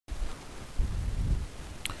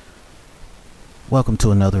Welcome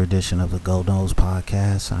to another edition of the Go Nose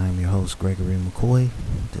Podcast. I am your host, Gregory McCoy.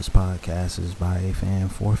 This podcast is by a fan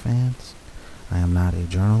for fans. I am not a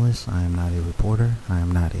journalist. I am not a reporter. I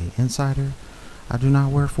am not an insider. I do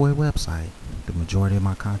not work for a website. The majority of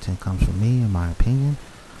my content comes from me, in my opinion.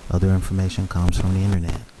 Other information comes from the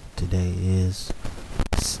internet. Today is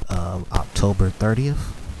October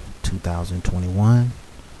 30th, 2021.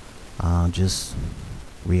 Just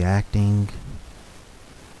reacting,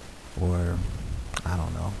 or I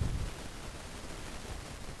don't know.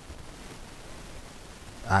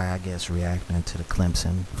 I guess reacting to the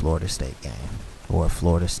Clemson Florida State game, or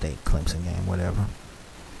Florida State Clemson game, whatever.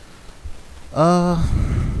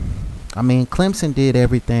 I mean, Clemson did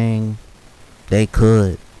everything they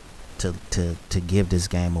could to give this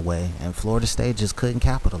game away, and Florida State just couldn't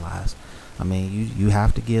capitalize. I mean, you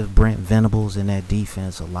have to give Brent Venables and that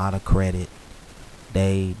defense a lot of credit.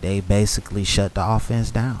 They basically shut the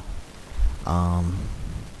offense down.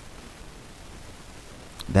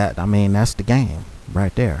 That's the game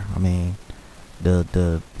right there. I mean,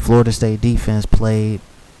 the Florida State defense played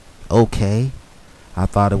okay. I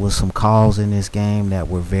thought it was some calls in this game that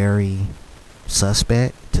were very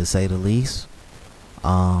suspect, to say the least.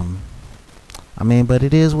 But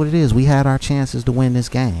it is what it is. We had our chances to win this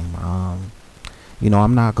game. I'm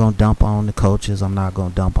not going to dump on the coaches. I'm not going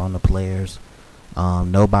to dump on the players.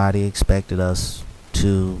 Nobody expected us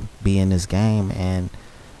to be in this game, and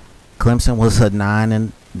Clemson was a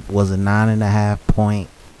 9.5 point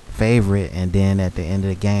favorite, and then at the end of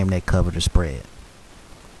the game they covered the spread.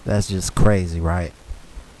 That's just crazy, right?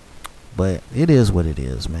 But it is what it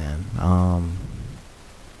is, man. I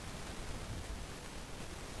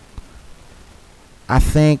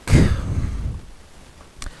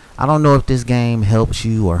don't know if this game helps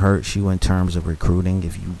you or hurts you in terms of recruiting.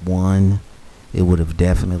 If you won, it would have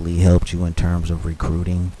definitely helped you in terms of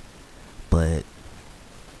recruiting. But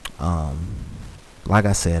like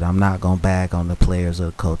I said, I'm not going to bag on the players or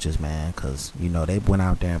the coaches, man, because, they went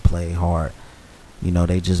out there and played hard.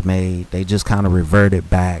 They just kind of reverted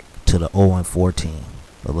back to the 0-4 team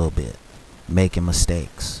a little bit, making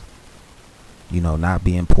mistakes, not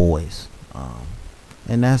being poised.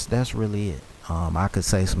 And that's really it. I could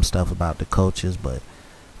say some stuff about the coaches, but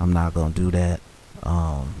I'm not going to do that.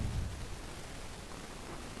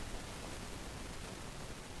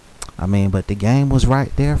 But the game was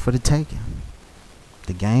right there for the taking.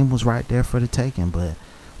 But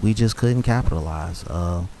we just couldn't capitalize.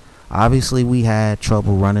 Obviously, we had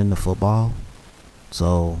trouble running the football,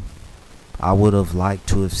 so I would have liked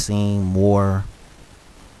to have seen more,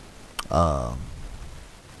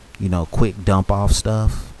 quick dump off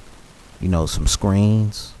stuff, some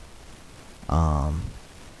screens. But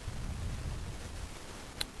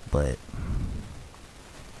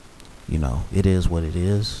it is what it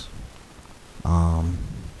is.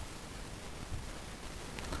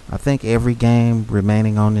 I think every game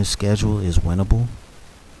remaining on this schedule is winnable.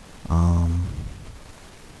 I'm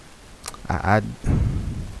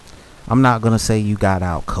not going to say you got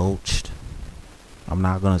out-coached. I'm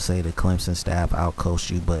not going to say the Clemson staff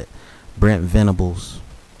out-coached you, but Brent Venables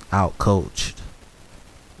out-coached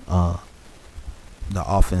the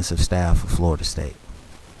offensive staff of Florida State.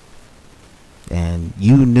 And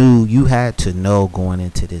you had to know going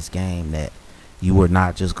into this game that you were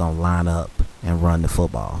not just going to line up and run the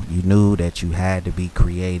football. You knew that you had to be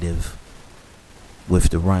creative with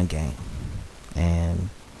the run game. And,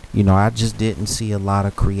 I just didn't see a lot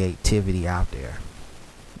of creativity out there.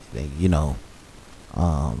 Now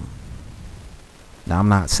I'm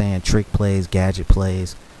not saying trick plays, gadget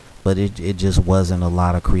plays, but it just wasn't a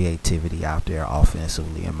lot of creativity out there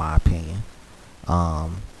offensively, in my opinion.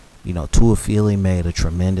 Tuafili made a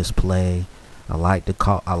tremendous play. I like the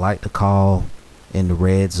call in the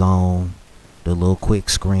red zone, the little quick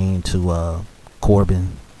screen to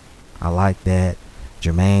Corbin. I like that.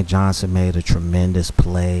 Jermaine Johnson made a tremendous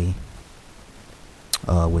play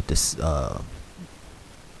with this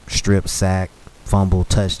strip sack, fumble,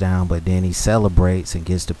 touchdown, but then he celebrates and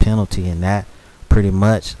gets the penalty, and that pretty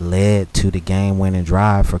much led to the game-winning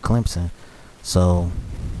drive for Clemson. So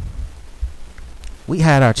we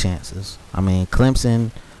had our chances.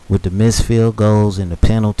 Clemson, with the missed field goals and the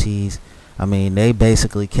penalties, they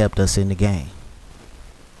basically kept us in the game.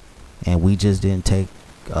 And we just didn't take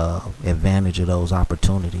advantage of those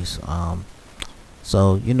opportunities.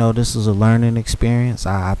 So, this is a learning experience.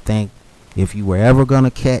 I think if you were ever going to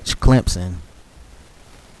catch Clemson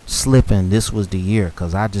slipping, this was the year,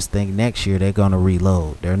 because I just think next year they're going to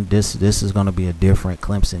reload. This is going to be a different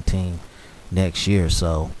Clemson team next year.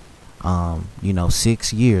 So,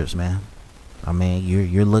 6 years, man.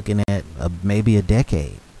 You're looking at maybe a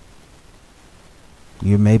decade.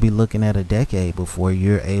 you're maybe looking at a decade before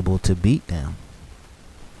you're able to beat them.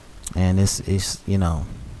 And it's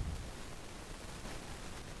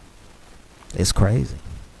it's crazy.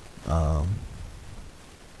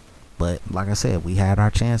 But like I said, we had our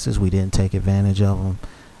chances. We didn't take advantage of them,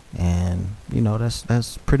 and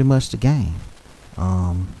that's pretty much the game.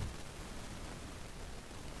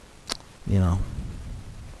 You know,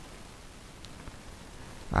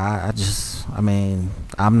 I'm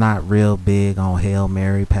not real big on Hail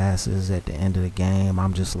Mary passes at the end of the game.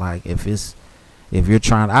 I'm just like, if you're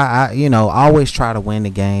trying, I always try to win the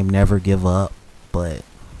game, never give up. But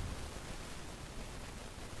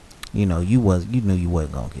you knew you wasn't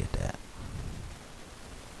gonna get that.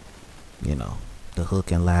 The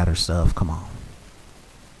hook and ladder stuff. Come on.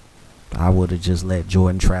 I would have just let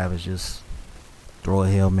Jordan Travis just throw a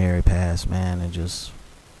Hail Mary pass, man, and just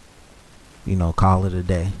call it a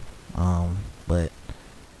day. But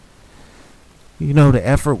the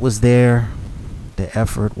effort was there.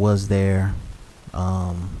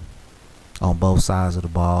 On both sides of the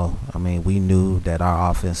ball. I mean, we knew that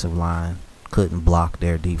our offensive line couldn't block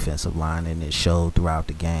their defensive line, and it showed throughout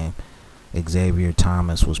the game. Xavier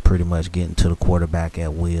Thomas was pretty much getting to the quarterback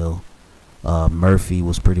at will. Murphy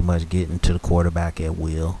was pretty much getting to the quarterback at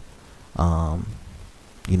will. The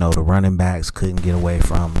running backs couldn't get away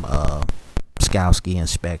from Skowski and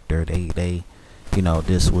Spector.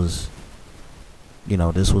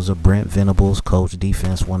 This was a Brent Venables coach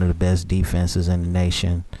defense, one of the best defenses in the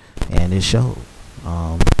nation, and it showed.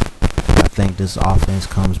 I think this offense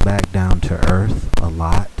comes back down to earth a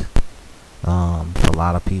lot. A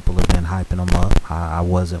lot of people have been hyping them up. I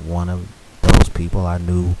wasn't one of those people. I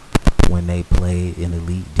knew when they played an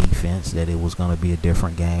elite defense that it was going to be a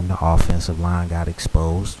different game. The offensive line got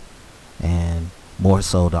exposed, and more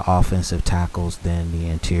so the offensive tackles than the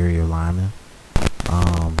interior linemen.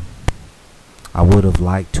 I would have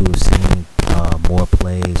liked to have seen more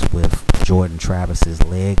plays with Jordan Travis's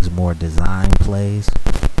legs, more design plays.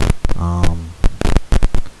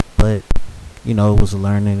 But it was a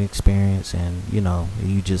learning experience, and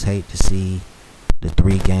you just hate to see the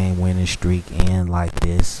 3-game winning streak end like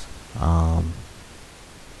this. I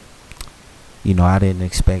didn't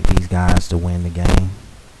expect these guys to win the game.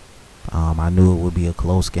 I knew it would be a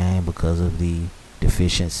close game because of the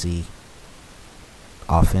deficiency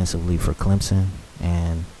offensively for Clemson,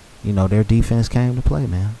 and their defense came to play,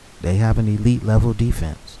 man. They have an elite level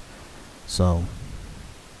defense. So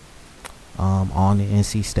on the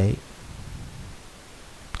NC State,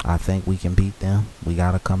 I think we can beat them. We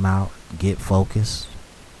got to come out, get focused,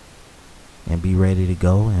 and be ready to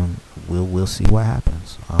go, and we'll see what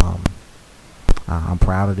happens. I'm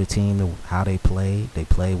proud of the team, how they played. They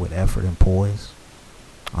played with effort and poise.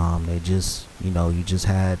 They just,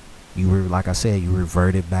 you were, like I said, you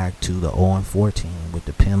reverted back to the 0-14 with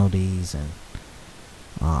the penalties and,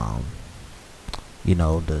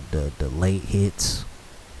 the late hits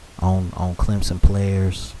on Clemson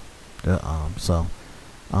players.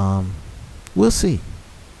 We'll see.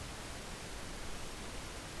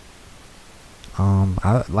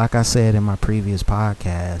 Like I said in my previous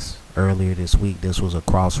podcast earlier this week, this was a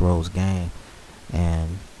crossroads game,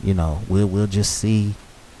 and we'll just see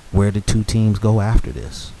where the two teams go after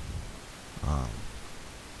this.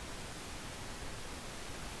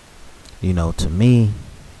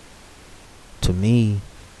 To me,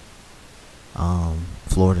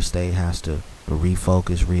 Florida State has to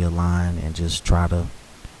refocus, realign, and just try to,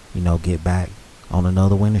 get back on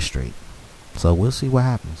another winning streak. So we'll see what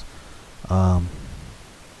happens.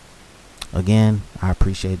 Again, I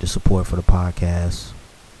appreciate the support for the podcast.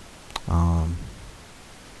 I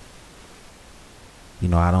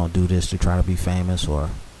don't do this to try to be famous or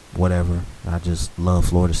whatever. I just love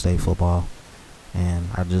Florida State football, and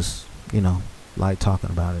I just, like talking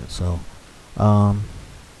about it. So, I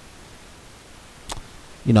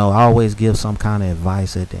always give some kind of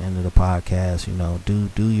advice at the end of the podcast.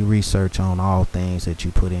 Do your research on all things that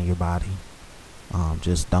you put in your body.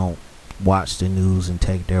 Just don't watch the news and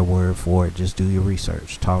take their word for it. Just do your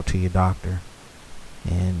research. Talk to your doctor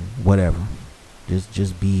and whatever.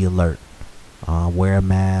 Just be alert. Wear a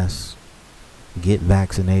mask. Get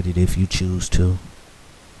vaccinated if you choose to.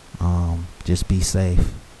 Just be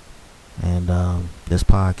safe. And this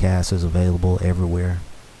podcast is available everywhere,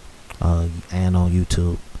 and on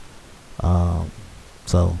YouTube.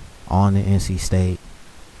 So on the NC State,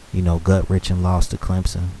 gut-wrenching loss to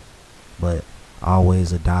Clemson, but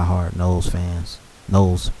always a diehard Noles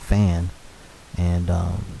fan, and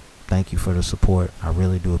thank you for the support. I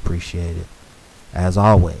really do appreciate it. As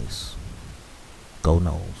always, go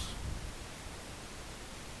Noles.